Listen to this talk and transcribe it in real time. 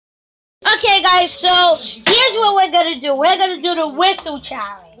Okay, guys, so here's what we're gonna do. We're gonna do the whistle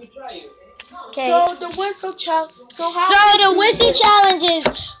challenge. Okay. So the whistle challenge. So the whistle challenge is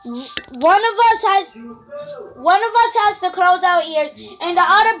one of us has to close our ears, and the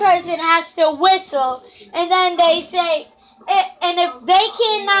other person has to whistle, and then they say, and if they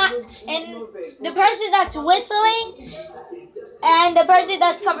cannot, and the person that's whistling and the person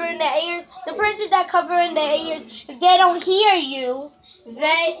that's covering the ears, if they don't hear you,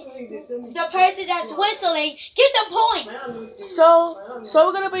 the person that's whistling gets a point. So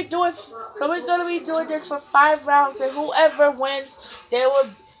we're gonna be doing this for 5 rounds, and whoever wins,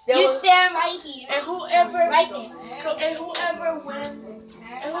 You stand right here. And whoever right there. And whoever wins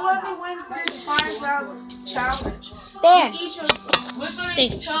this 5 rounds challenge. Stand. We're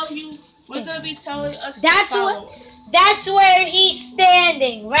gonna be telling us. That's where he's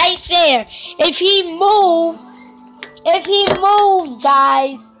standing, right there. If he moves,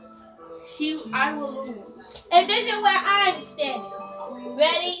 guys, I will lose. And this is where I'm standing.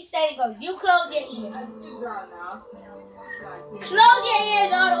 Ready, steady, go. You close your ears. Close your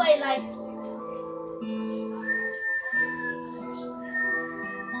ears all the way, like.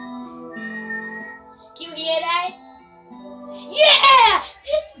 Can you hear that? Yeah!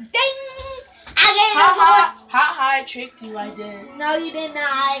 Ding! I tricked you. I did. No, you did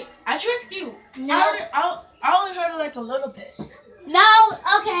not. I tricked you. No. I only heard it like a little bit. No.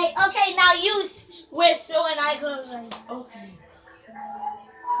 Okay. Now you whistle and I close my ears. Okay.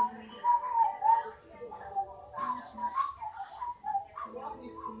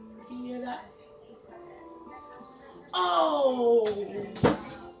 Can you hear that? Oh.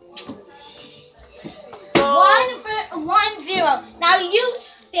 So 1-0. Now you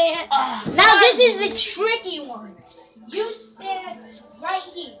stand. Now this is the tricky one. You stand right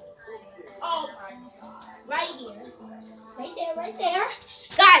here. Oh my God. Right here. Right there.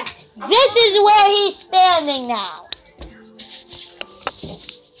 Guys, this is where he's standing now.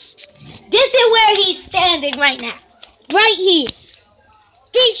 This is where he's standing right now. Right here.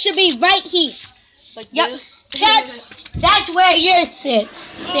 Feet should be right here. Like this? That's where you're standing.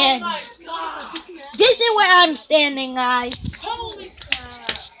 Oh my God. This is where I'm standing, guys. Holy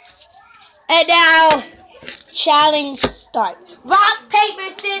crap. And now, challenge start. Rock, paper,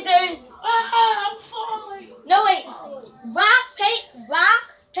 scissors. I'm falling. No, wait. Rock,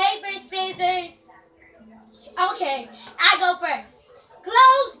 paper, scissors. Okay, I go first.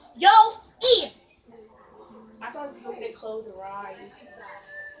 Close your ears. I thought you were going to say close your eyes.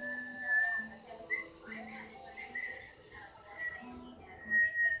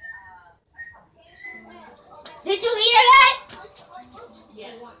 Did you hear that?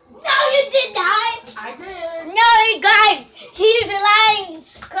 Yes. No, you did not. I did. No, guys, he's lying.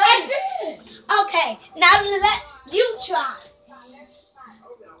 I did. Okay, now let you try.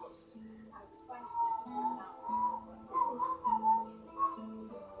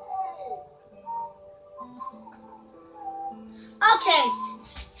 Okay,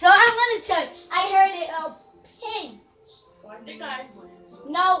 so I'm gonna tell you. I heard it a pinch. So I think I win.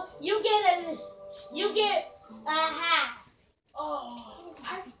 No, you get a half. Oh,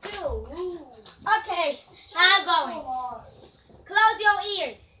 I still lose. Okay, I'm going. Close your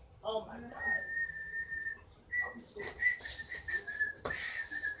ears. Oh my God.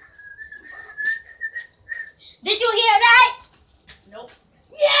 Did you hear that? Nope.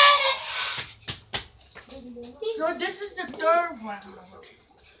 Yeah! So this is the 3rd round.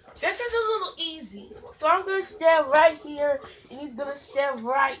 This is a little easy. So I'm going to stand right here, and he's going to stand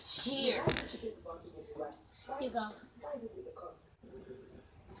right here. You go.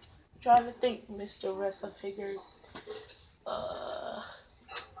 Trying to think, Mr. Ressa Figures.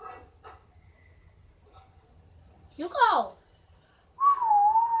 You go.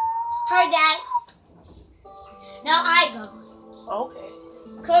 Heard that? Now I go. Okay.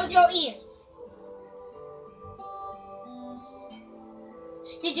 Close your ears.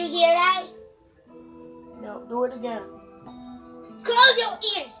 Did you hear that? No, do it again. Close your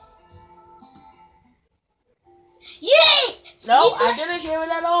ears. Yeah! No, I didn't hear it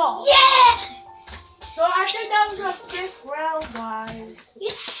at all. Yeah! So I think that was our 5th round, guys.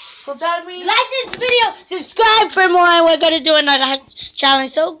 Yeah. So that means... Like this video, subscribe for more, and we're going to do another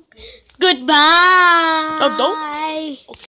challenge. So, goodbye. Oh, don't.